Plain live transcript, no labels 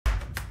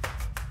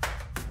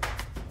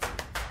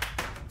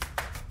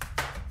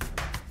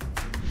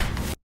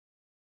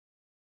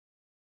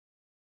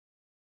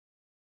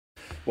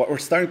What we're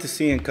starting to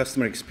see in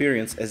customer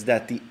experience is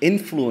that the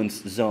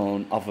influence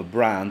zone of a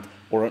brand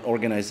or an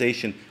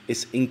organization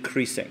is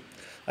increasing.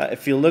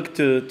 If you look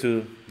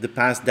to the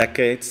past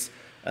decades,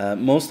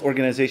 most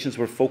organizations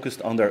were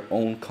focused on their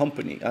own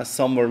company.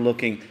 Some were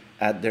looking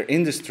at their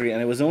industry, and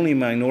it was only a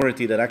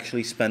minority that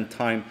actually spent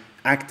time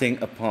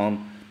acting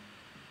upon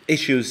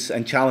issues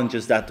and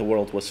challenges that the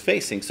world was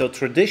facing. So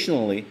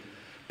traditionally,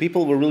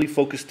 people were really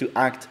focused to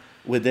act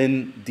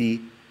within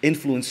the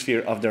influence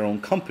sphere of their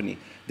own company.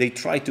 They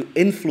tried to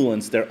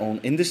influence their own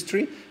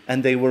industry,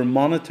 and they were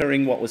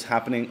monitoring what was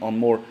happening on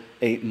more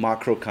a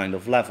macro kind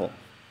of level.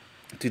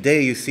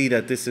 Today you see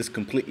that this is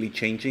completely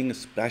changing,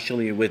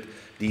 especially with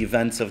the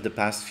events of the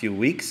past few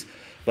weeks.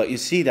 But you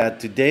see that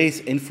today's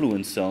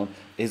influence zone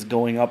is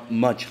going up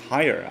much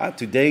higher.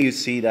 Today you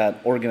see that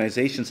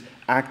organizations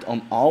act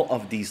on all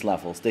of these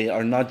levels. They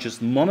are not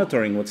just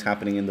monitoring what's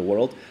happening in the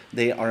world,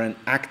 they are an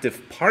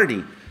active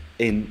party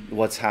in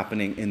what's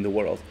happening in the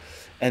world.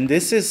 And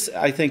this is,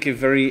 I think, a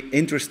very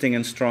interesting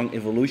and strong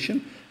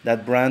evolution,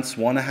 that brands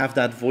want to have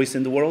that voice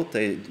in the world.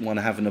 They want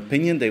to have an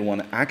opinion, they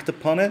want to act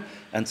upon it,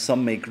 and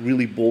some make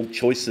really bold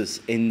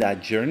choices in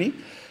that journey.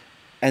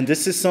 And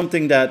this is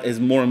something that is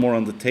more and more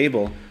on the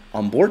table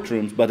on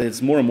boardrooms, but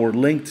it's more and more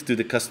linked to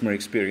the customer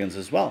experience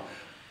as well.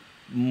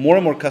 More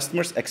and more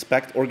customers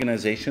expect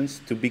organizations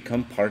to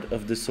become part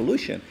of the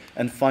solution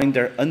and find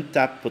their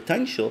untapped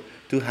potential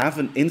to have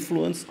an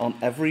influence on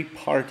every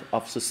part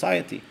of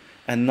society,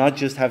 and not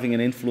just having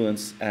an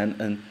influence and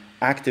an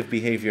active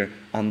behavior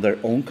on their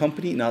own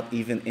company, not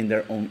even in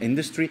their own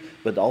industry,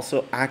 but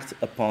also act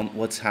upon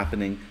what's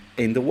happening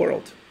in the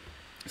world.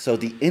 So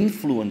the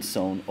influence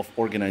zone of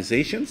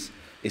organizations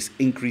is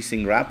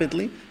increasing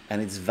rapidly,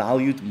 and it's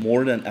valued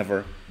more than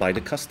ever by the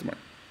customer.